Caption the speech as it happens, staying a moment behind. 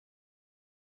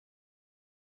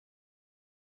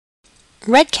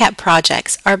REDCap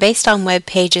projects are based on web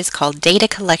pages called data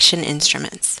collection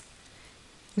instruments.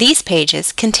 These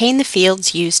pages contain the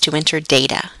fields used to enter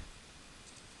data.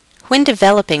 When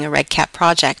developing a REDCap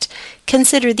project,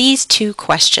 consider these two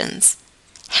questions.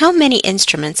 How many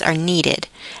instruments are needed,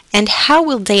 and how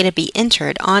will data be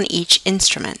entered on each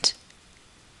instrument?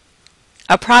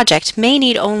 A project may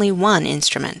need only one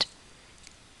instrument.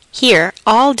 Here,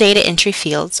 all data entry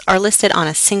fields are listed on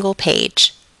a single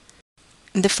page.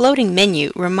 The floating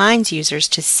menu reminds users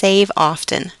to save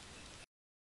often.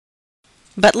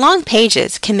 But long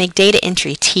pages can make data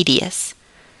entry tedious,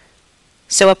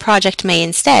 so a project may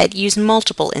instead use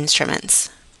multiple instruments.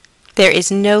 There is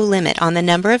no limit on the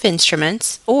number of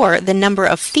instruments or the number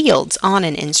of fields on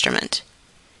an instrument.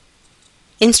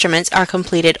 Instruments are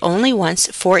completed only once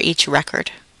for each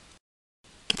record.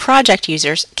 Project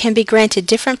users can be granted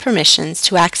different permissions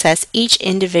to access each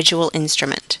individual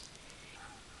instrument.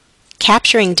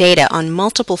 Capturing data on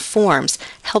multiple forms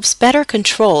helps better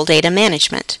control data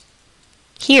management.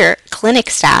 Here,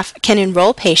 clinic staff can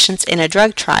enroll patients in a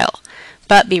drug trial,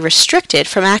 but be restricted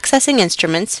from accessing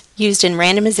instruments used in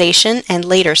randomization and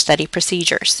later study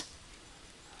procedures.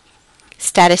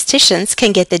 Statisticians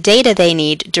can get the data they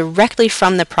need directly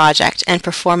from the project and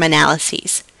perform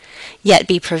analyses, yet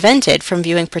be prevented from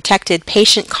viewing protected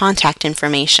patient contact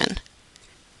information.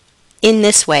 In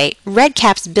this way,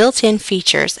 REDCap's built-in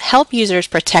features help users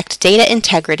protect data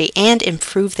integrity and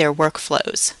improve their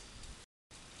workflows.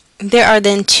 There are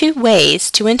then two ways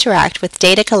to interact with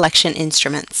data collection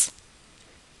instruments.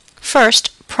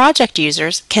 First, project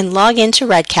users can log into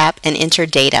REDCap and enter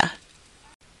data.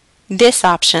 This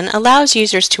option allows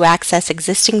users to access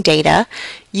existing data,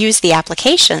 use the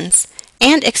applications,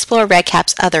 and explore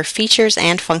REDCap's other features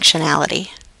and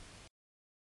functionality.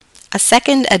 A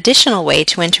second additional way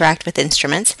to interact with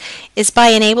instruments is by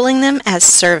enabling them as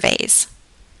surveys.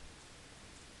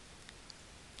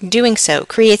 Doing so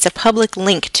creates a public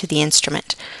link to the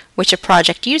instrument, which a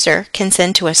project user can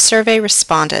send to a survey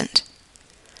respondent.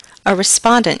 A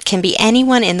respondent can be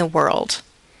anyone in the world.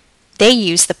 They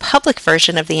use the public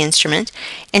version of the instrument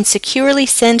and securely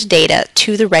send data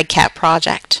to the REDCap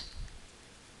project.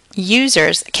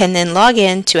 Users can then log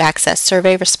in to access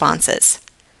survey responses.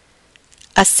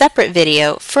 A separate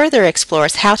video further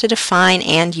explores how to define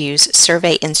and use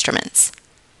survey instruments.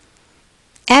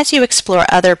 As you explore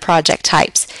other project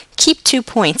types, keep 2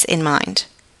 points in mind.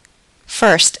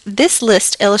 First, this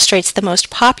list illustrates the most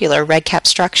popular REDCap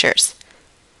structures.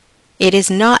 It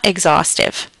is not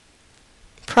exhaustive.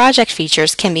 Project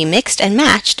features can be mixed and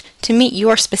matched to meet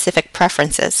your specific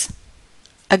preferences.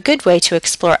 A good way to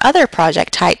explore other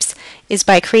project types is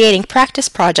by creating practice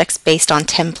projects based on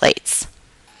templates.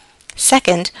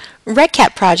 Second,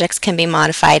 REDCap projects can be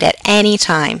modified at any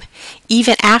time,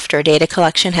 even after data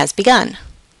collection has begun.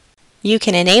 You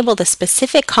can enable the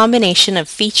specific combination of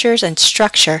features and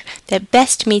structure that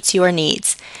best meets your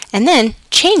needs, and then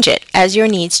change it as your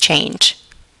needs change.